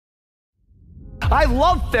I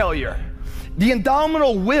love failure. The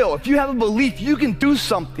indomitable will, if you have a belief you can do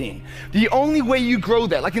something, the only way you grow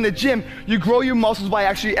that, like in the gym, you grow your muscles by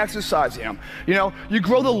actually exercising them. You know, you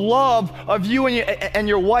grow the love of you and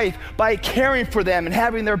your wife by caring for them and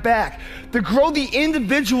having their back. To grow the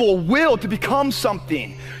individual will to become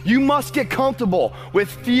something, you must get comfortable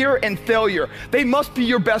with fear and failure. They must be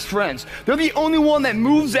your best friends. They're the only one that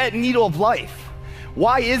moves that needle of life.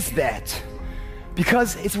 Why is that?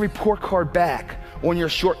 Because it's a report card back on your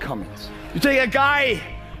shortcomings. You take a guy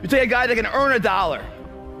that can earn $1,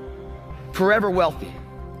 forever wealthy,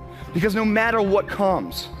 because no matter what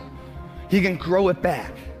comes, he can grow it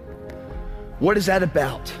back. What is that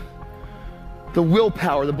about? The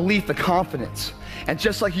willpower, the belief, the confidence. And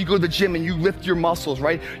just like you go to the gym and you lift your muscles,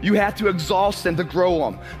 right? You have to exhaust them to grow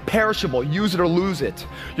them. Perishable, use it or lose it.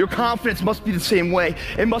 Your confidence must be the same way.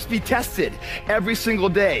 It must be tested every single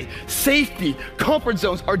day. Safety, comfort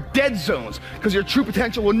zones are dead zones because your true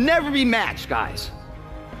potential will never be matched, guys.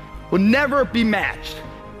 Will never be matched.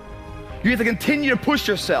 You have to continue to push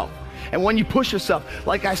yourself. And when you push yourself,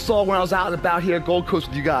 like I saw when I was out and about here at Gold Coast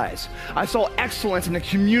with you guys, I saw excellence in the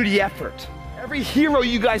community effort. Every hero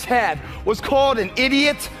you guys had was called an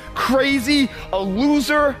idiot, crazy, a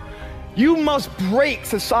loser. You must break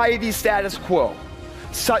society's status quo.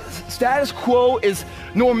 Status quo is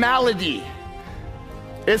normality.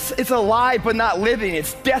 It's alive but not living.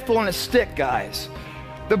 It's death on a stick, guys.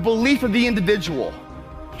 The belief of the individual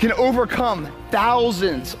can overcome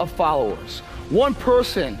thousands of followers. One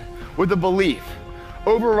person with a belief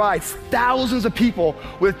overrides thousands of people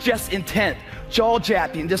with just intent.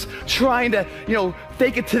 Jaw-japping, just trying to,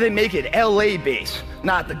 fake it till they make it. LA base,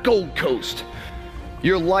 not the Gold Coast.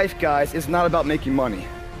 Your life, guys, is not about making money.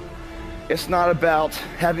 It's not about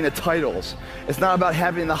having the titles. It's not about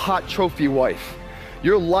having the hot trophy wife.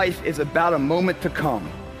 Your life is about a moment to come.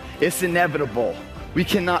 It's inevitable. We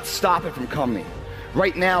cannot stop it from coming.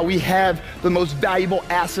 Right now, we have the most valuable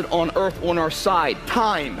asset on earth on our side,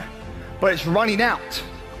 time, but it's running out.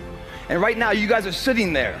 And right now, you guys are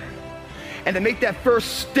sitting there. And to make that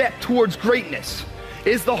first step towards greatness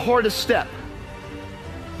is the hardest step.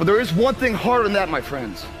 But there is one thing harder than that, my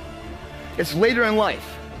friends. It's later in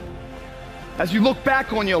life. As you look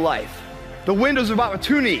back on your life, the windows of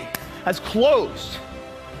opportunity has closed.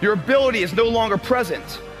 Your ability is no longer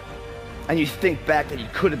present. And you think back that you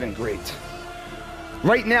could have been great.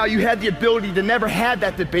 Right now, you had the ability to never have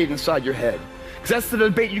that debate inside your head. Because that's the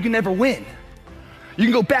debate you can never win. You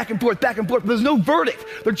can go back and forth, but there's no verdict.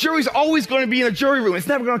 The jury's always going to be in the jury room. It's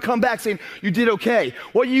never going to come back saying, you did okay.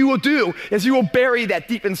 What you will do is you will bury that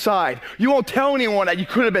deep inside. You won't tell anyone that you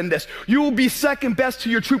could have been this. You will be second best to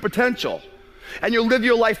your true potential. And you'll live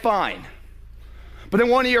your life fine. But then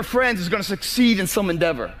one of your friends is going to succeed in some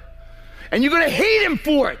endeavor. And you're going to hate him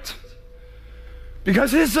for it.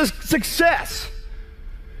 Because his success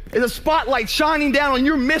is a spotlight shining down on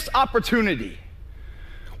your missed opportunity.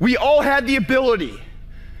 We all have the ability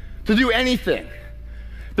to do anything.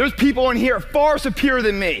 There's people in here far superior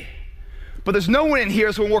than me, but there's no one in here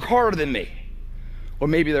that's going to work harder than me. Or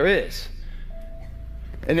maybe there is.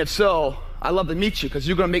 And if so, I'd love to meet you because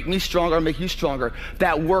you're going to make me stronger and make you stronger.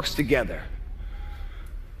 That works together.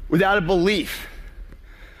 Without a belief,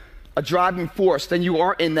 a driving force, then you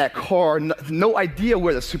are in that car, no idea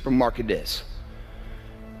where the supermarket is.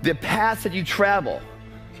 The paths that you travel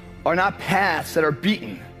are not paths that are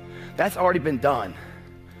beaten. That's already been done.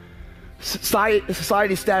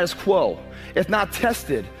 Society's status quo, if not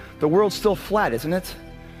tested, the world's still flat, isn't it?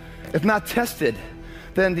 If not tested,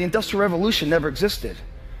 then the Industrial Revolution never existed.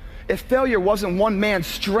 If failure wasn't one man's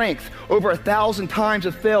strength over 1,000 times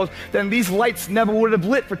it failed, then these lights never would have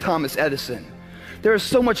lit for Thomas Edison. There is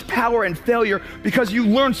so much power in failure because you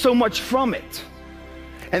learn so much from it.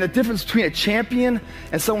 And the difference between a champion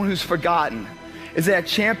and someone who's forgotten is that a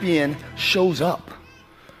champion shows up.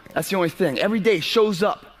 That's the only thing. Every day shows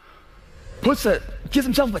up, gives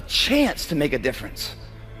himself a chance to make a difference.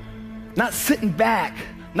 Not sitting back,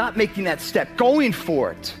 not making that step, going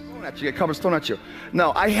for it. Thrown at you, get covers thrown at you.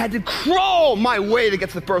 No, I had to crawl my way to get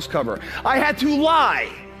to the first cover. I had to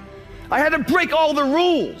lie. I had to break all the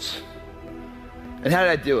rules. And how did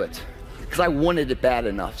I do it? Because I wanted it bad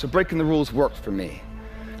enough. So breaking the rules worked for me.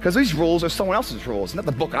 Because these rules are someone else's rules, not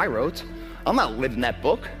the book I wrote. I'm not living that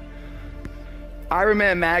book. Iron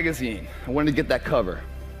Man magazine, I wanted to get that cover.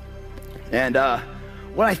 And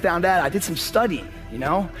when I found out, I did some studying. you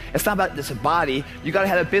know? It's not about this body. You gotta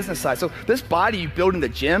have a business side. So this body you build in the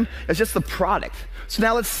gym is just the product. So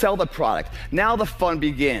now let's sell the product. Now the fun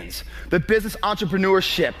begins. The business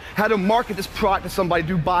entrepreneurship, how to market this product to somebody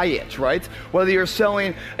to buy it, right? Whether you're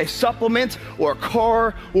selling a supplement or a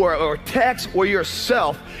car or text or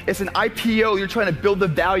yourself, it's an IPO you're trying to build the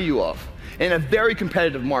value of in a very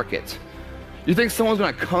competitive market. You think someone's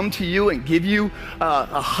gonna come to you and give you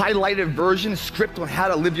a highlighted version, script on how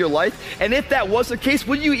to live your life? And if that was the case,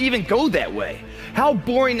 would you even go that way? How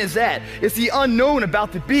boring is that? It's the unknown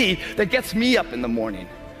about to be that gets me up in the morning.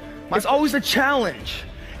 It's always a challenge.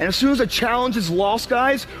 And as soon as a challenge is lost,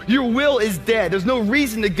 guys, your will is dead. There's no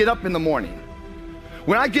reason to get up in the morning.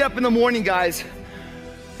 When I get up in the morning, guys,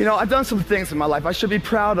 you know, I've done some things in my life. I should be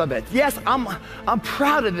proud of it. Yes, I'm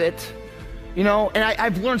proud of it, you know, and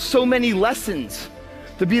I've learned so many lessons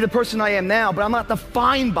to be the person I am now, but I'm not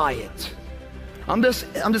defined by it. I'm just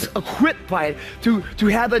equipped by it to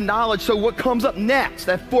have the knowledge, so what comes up next,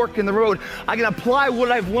 that fork in the road, I can apply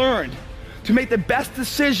what I've learned to make the best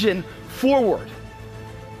decision forward.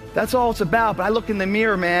 That's all it's about. But I look in the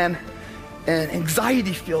mirror, man, and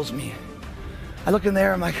anxiety fills me. I look in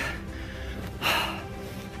there, I'm like,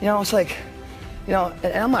 you know, it's like, you know,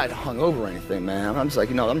 and I'm not hungover or anything, man. I'm just like,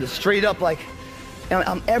 you know, I'm just straight up like,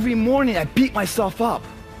 and every morning I beat myself up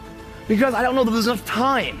because I don't know that there's enough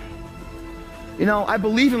time. You know, I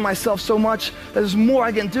believe in myself so much that there's more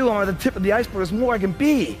I can do. I'm at the tip of the iceberg, there's more I can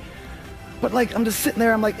be. But like, I'm just sitting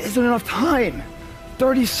there, I'm like, is there enough time?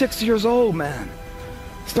 36 years old, man.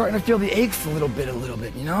 Starting to feel the aches a little bit,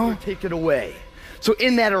 you know? Take it away. So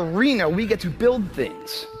in that arena, we get to build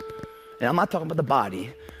things. And I'm not talking about the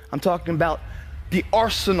body. I'm talking about the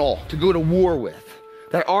arsenal to go to war with.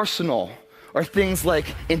 That arsenal are things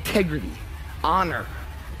like integrity, honor,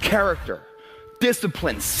 character,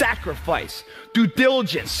 discipline, sacrifice, due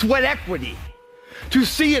diligence, sweat equity, to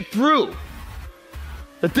see it through.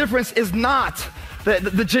 The difference is not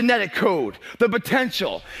the genetic code, the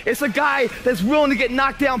potential. It's a guy that's willing to get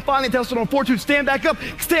knocked down, finally tested on fortune, stand back up,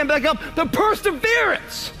 the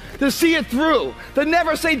perseverance to see it through, the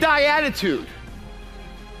never say die attitude.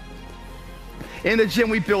 In the gym,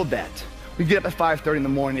 we build that. We get up at 5:30 in the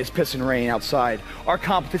morning, it's pissing rain outside. Our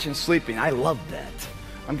competition's sleeping. I love that.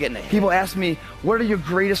 I'm getting it. People ask me, what are your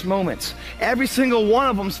greatest moments? Every single one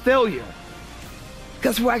of them's failure.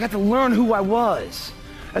 That's where I got to learn who I was.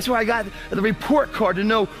 That's where I got the report card to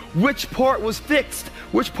know which part was fixed,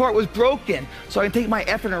 which part was broken, so I can take my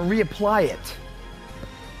effort and reapply it.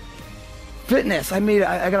 Fitness, I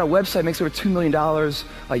got a website that makes over $2 million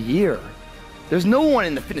a year. There's no one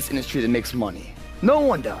in the fitness industry that makes money. No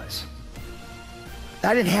one does.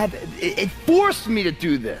 I didn't have, it forced me to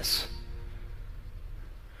do this.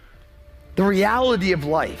 The reality of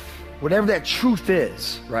life, whatever that truth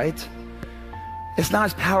is, right? It's not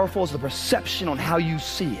as powerful as the perception on how you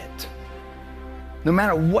see it. No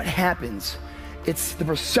matter what happens, it's the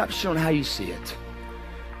perception on how you see it.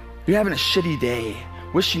 You're having a shitty day,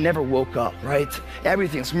 wish you never woke up, right?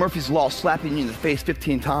 Everything's Murphy's Law slapping you in the face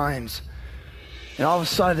 15 times. And all of a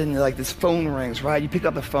sudden, like, this phone rings, right? You pick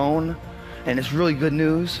up the phone, and it's really good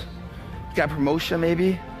news. You got a promotion,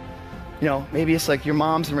 maybe. You know, maybe it's like your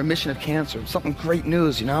mom's in remission of cancer, something great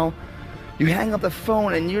news, you know? You hang up the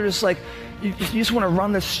phone and you're just like, you just want to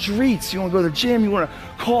run the streets. You want to go to the gym, you want to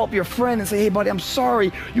call up your friend and say, hey buddy, I'm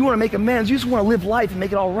sorry. You want to make amends, you just want to live life and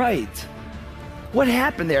make it all right. What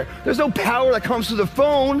happened there? There's no power that comes through the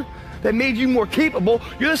phone that made you more capable.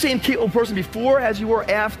 You're the same capable person before as you were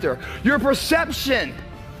after. Your perception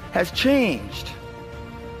has changed.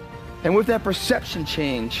 And with that perception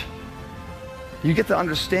change, you get to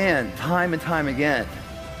understand time and time again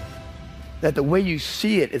that the way you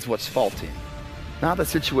see it is what's faulty, not the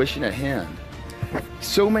situation at hand.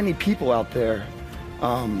 So many people out there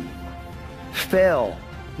fail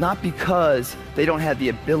not because they don't have the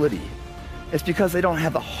ability, it's because they don't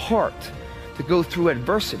have the heart to go through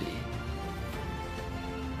adversity.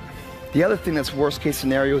 The other thing that's worst case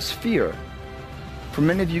scenario is fear. For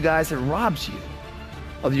many of you guys, it robs you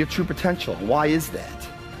of your true potential. Why is that?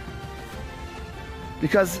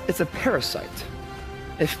 Because it's a parasite.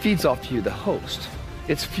 It feeds off you, the host.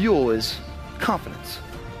 Its fuel is confidence.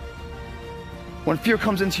 When fear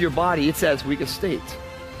comes into your body, it's at its weakest state.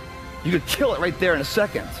 You could kill it right there in a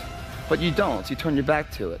second, but you don't. You turn your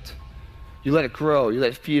back to it. You let it grow, you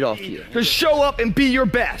let it feed off you. To show up and be your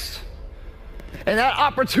best. And that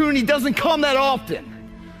opportunity doesn't come that often.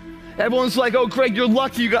 Everyone's like, oh, Greg, you're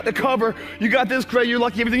lucky you got the cover. You got this, Greg, you're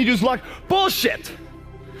lucky, everything you do is luck. Bullshit.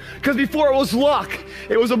 Because before it was luck,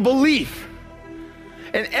 it was a belief.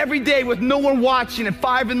 And every day with no one watching at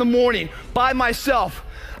 5 in the morning by myself,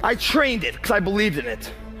 I trained it because I believed in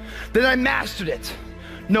it. Then I mastered it.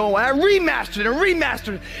 No, I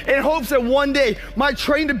remastered it in hopes that one day my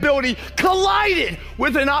trained ability collided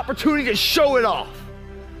with an opportunity to show it off.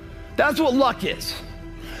 That's what luck is.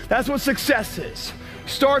 That's what success is.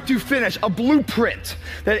 Start to finish, a blueprint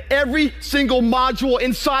that every single module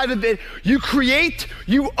inside of it you create,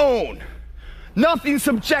 you own. Nothing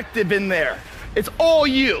subjective in there. It's all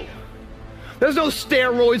you. There's no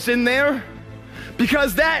steroids in there,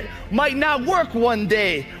 because that might not work one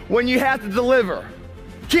day when you have to deliver.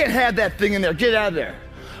 Can't have that thing in there. Get out of there.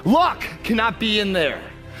 Luck cannot be in there,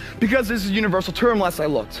 because this is a universal term. Last I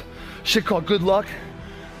looked, shit called good luck.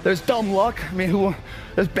 There's dumb luck. I mean,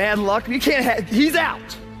 there's bad luck. You can't have. He's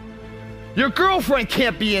out. Your girlfriend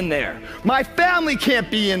can't be in there. My family can't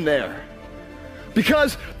be in there,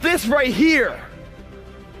 because this right here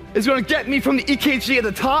is going to get me from the EKG at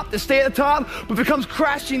the top to stay at the top, but if it comes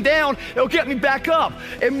crashing down, it'll get me back up.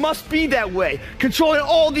 It must be that way, controlling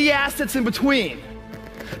all the assets in between.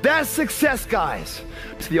 That's success, guys.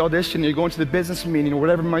 To the audition, you're going to the business meeting or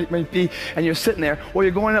whatever it might be, and you're sitting there, or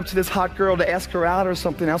you're going up to this hot girl to ask her out or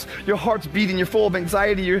something else. Your heart's beating, you're full of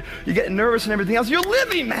anxiety, you're getting nervous and everything else. You're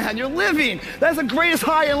living, man, you're living. That's the greatest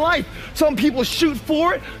high in life. Some people shoot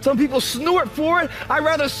for it, some people snort for it. I'd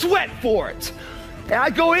rather sweat for it. And I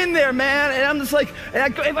go in there, man, and I'm just like,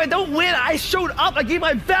 if I don't win, I showed up, I gave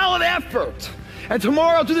my valid effort. And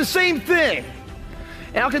tomorrow I'll do the same thing.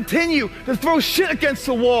 And I'll continue to throw shit against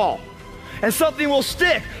the wall. And something will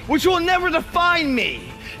stick, which will never define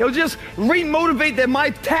me. It'll just re-motivate that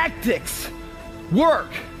my tactics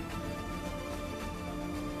work.